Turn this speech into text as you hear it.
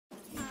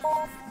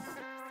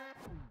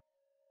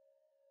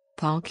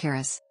Paul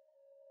Carus.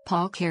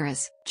 Paul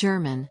Carus,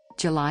 German,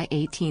 July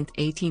 18,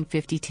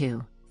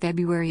 1852,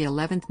 February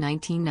 11,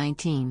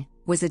 1919,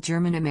 was a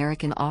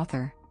German-American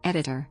author,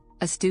 editor,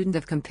 a student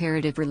of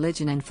comparative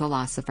religion and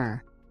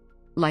philosopher.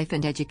 Life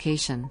and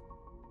education.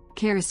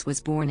 Carus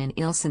was born in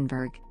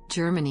Ilsenburg,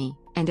 Germany,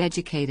 and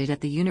educated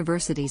at the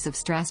universities of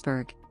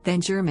Strasbourg,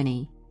 then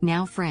Germany,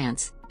 now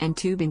France, and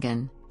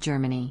Tübingen,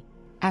 Germany.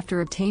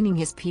 After obtaining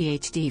his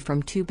PhD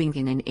from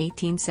Tübingen in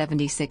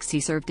 1876, he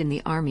served in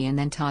the army and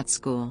then taught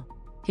school.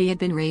 He had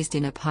been raised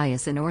in a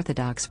pious and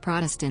Orthodox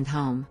Protestant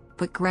home,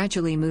 but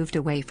gradually moved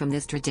away from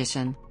this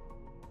tradition.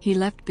 He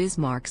left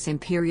Bismarck's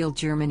Imperial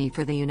Germany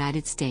for the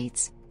United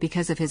States,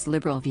 because of his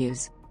liberal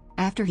views.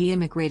 After he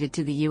immigrated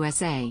to the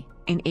USA,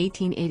 in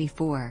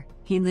 1884,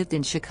 he lived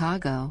in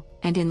Chicago,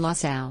 and in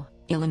LaSalle,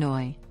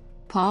 Illinois.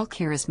 Paul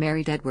Carus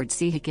married Edward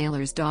C.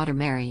 Hegaler's daughter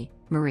Mary,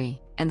 Marie,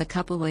 and the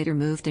couple later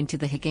moved into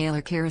the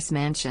Hegaler-Carus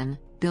mansion,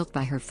 built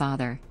by her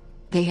father.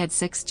 They had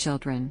 6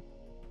 children.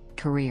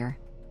 Career.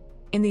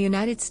 In the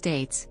United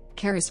States,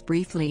 Carus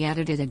briefly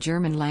edited a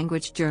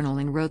German-language journal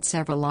and wrote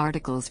several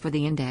articles for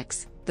the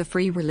Index, the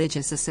Free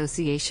Religious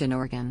Association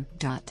organ.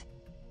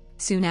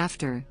 Soon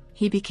after,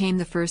 he became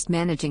the first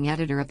managing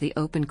editor of the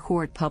Open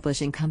Court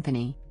Publishing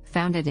Company,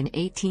 founded in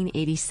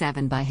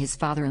 1887 by his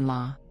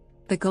father-in-law.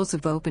 The goals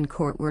of Open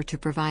Court were to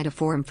provide a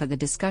forum for the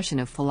discussion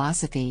of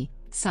philosophy,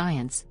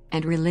 science,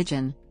 and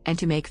religion, and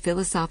to make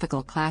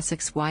philosophical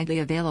classics widely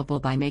available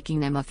by making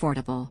them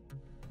affordable.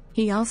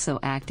 He also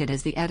acted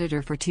as the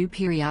editor for 2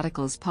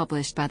 periodicals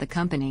published by the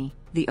company,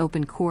 The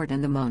Open Court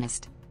and The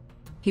Monist.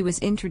 He was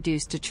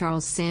introduced to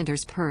Charles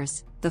Sanders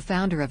Peirce, the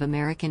founder of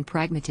American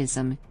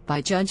Pragmatism,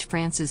 by Judge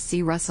Francis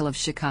C. Russell of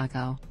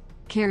Chicago.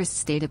 Carus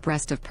stayed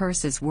abreast of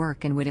Peirce's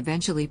work and would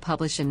eventually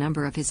publish a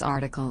number of his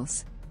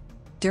articles.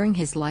 During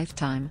his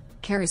lifetime,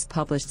 Carus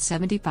published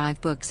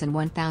 75 books and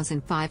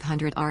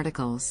 1,500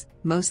 articles,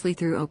 mostly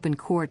through Open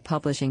Court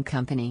Publishing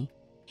Company.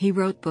 He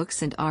wrote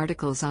books and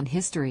articles on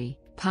history,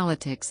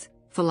 politics,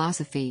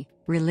 philosophy,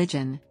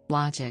 religion,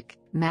 logic,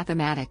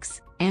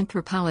 mathematics,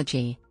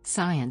 anthropology,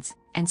 science,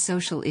 and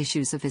social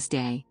issues of his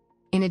day.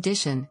 In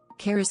addition,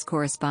 Carus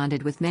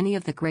corresponded with many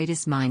of the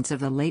greatest minds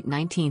of the late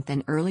 19th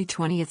and early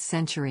 20th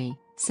century,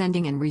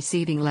 sending and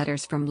receiving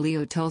letters from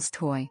Leo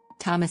Tolstoy,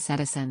 Thomas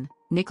Edison,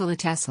 Nikola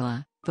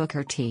Tesla,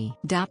 Booker T.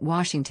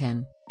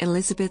 Washington,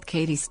 Elizabeth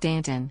Cady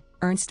Stanton,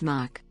 Ernst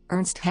Mach,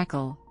 Ernst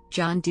Haeckel,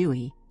 John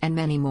Dewey, and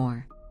many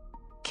more.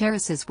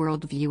 Carus's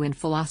worldview in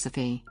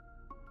philosophy.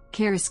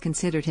 Carus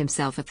considered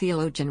himself a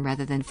theologian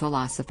rather than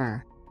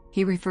philosopher.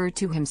 He referred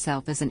to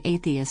himself as an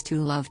atheist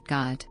who loved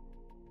God.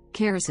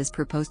 Carus is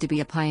proposed to be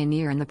a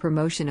pioneer in the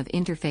promotion of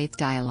interfaith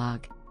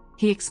dialogue.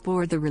 He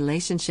explored the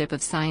relationship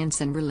of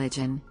science and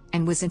religion,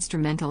 and was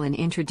instrumental in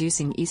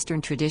introducing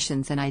Eastern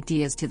traditions and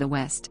ideas to the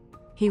West.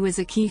 He was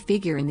a key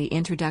figure in the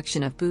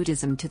introduction of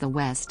Buddhism to the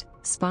West,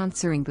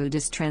 sponsoring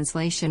Buddhist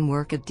translation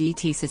work of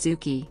D.T.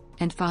 Suzuki,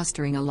 and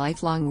fostering a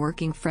lifelong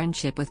working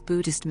friendship with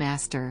Buddhist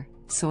master,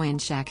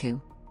 Soyen Shaku.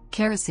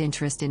 Carus'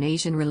 interest in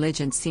Asian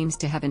religion seems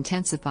to have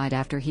intensified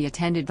after he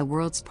attended the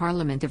World's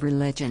Parliament of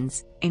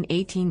Religions, in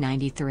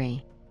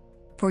 1893.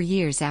 For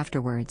years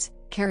afterwards,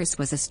 Carus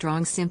was a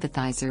strong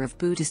sympathizer of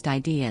Buddhist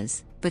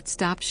ideas, but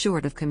stopped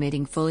short of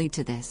committing fully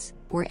to this,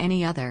 or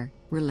any other,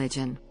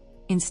 religion.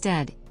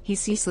 Instead, he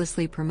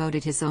ceaselessly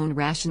promoted his own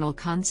rational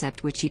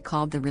concept which he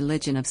called the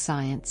religion of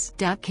science.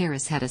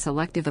 Carus had a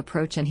selective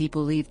approach and he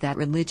believed that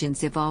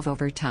religions evolve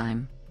over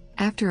time.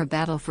 After a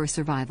battle for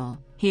survival,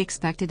 he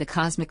expected a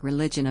cosmic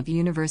religion of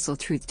universal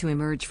truth to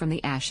emerge from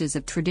the ashes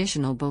of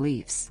traditional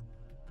beliefs.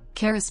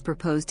 Carus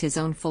proposed his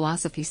own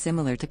philosophy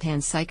similar to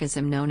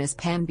panpsychism known as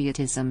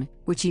panbiotism,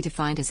 which he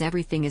defined as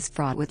everything is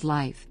fraught with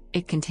life,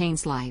 it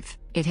contains life,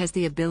 it has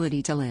the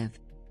ability to live.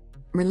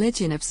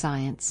 Religion of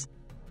science.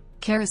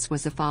 Carus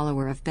was a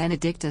follower of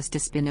Benedictus de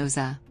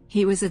Spinoza.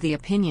 He was of the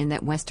opinion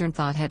that Western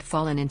thought had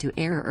fallen into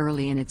error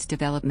early in its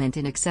development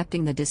in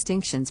accepting the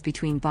distinctions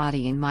between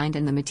body and mind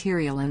and the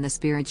material and the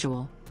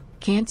spiritual.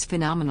 Kant's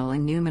phenomenal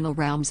and noumenal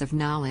realms of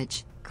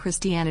knowledge,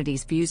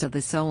 Christianity's views of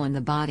the soul and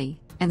the body,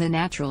 and the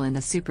natural and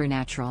the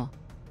supernatural.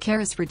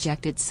 Carus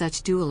rejected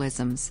such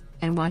dualisms,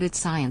 and wanted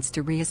science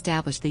to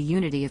re-establish the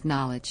unity of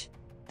knowledge.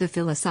 The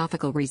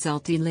philosophical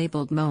result he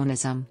labeled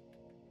monism.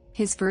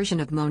 His version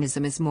of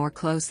monism is more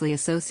closely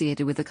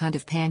associated with the kind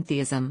of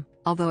pantheism,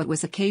 although it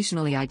was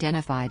occasionally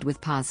identified with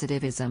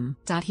positivism.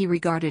 He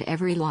regarded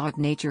every law of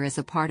nature as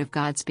a part of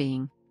God's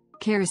being.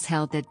 Carus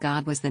held that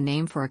God was the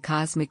name for a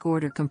cosmic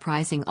order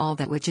comprising all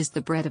that which is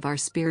the bread of our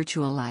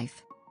spiritual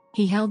life.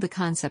 He held the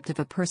concept of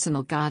a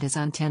personal God as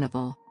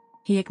untenable.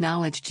 He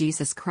acknowledged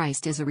Jesus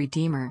Christ as a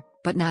redeemer,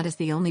 but not as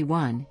the only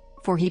one,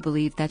 for he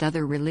believed that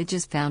other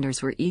religious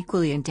founders were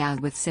equally endowed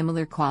with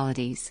similar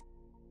qualities.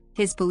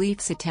 His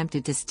beliefs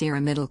attempted to steer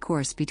a middle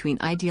course between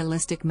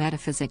idealistic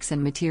metaphysics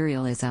and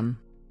materialism.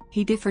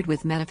 He differed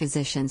with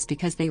metaphysicians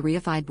because they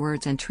reified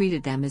words and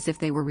treated them as if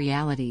they were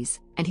realities,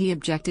 and he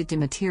objected to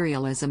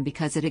materialism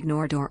because it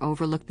ignored or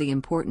overlooked the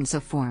importance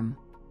of form.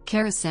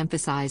 Carus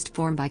emphasized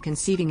form by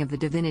conceiving of the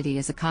divinity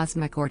as a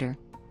cosmic order.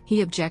 He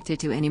objected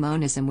to any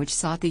monism which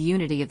sought the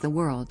unity of the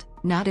world,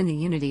 not in the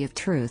unity of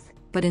truth,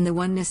 but in the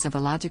oneness of a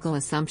logical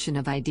assumption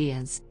of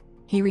ideas.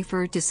 He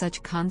referred to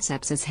such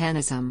concepts as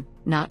hanism,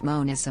 not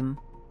monism.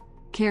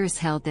 Carus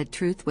held that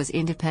truth was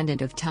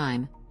independent of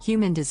time,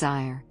 human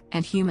desire,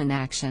 and human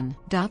action.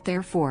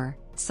 Therefore,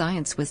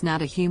 science was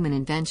not a human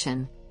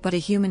invention, but a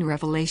human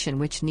revelation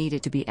which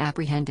needed to be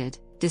apprehended.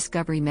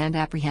 Discovery meant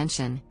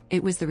apprehension.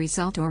 It was the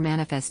result or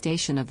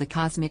manifestation of the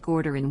cosmic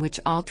order in which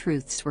all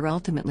truths were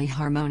ultimately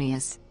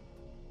harmonious.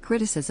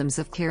 Criticisms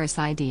of Carus'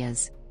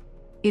 ideas.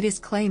 It is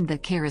claimed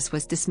that Carus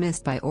was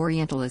dismissed by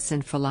Orientalists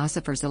and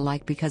philosophers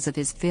alike because of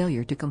his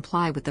failure to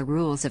comply with the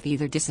rules of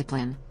either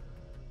discipline.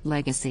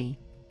 Legacy.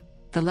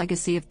 The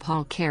legacy of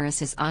Paul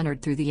Carus is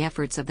honored through the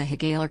efforts of the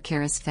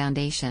Hegel-Carus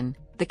Foundation,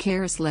 the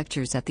Carus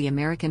Lectures at the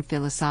American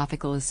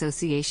Philosophical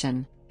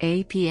Association,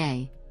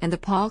 APA, and the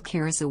Paul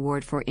Carus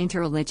Award for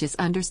Interreligious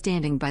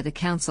Understanding by the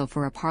Council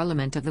for a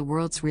Parliament of the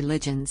World's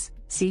Religions,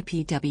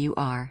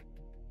 CPWR.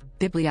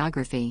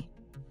 Bibliography.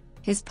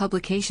 His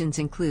publications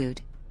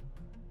include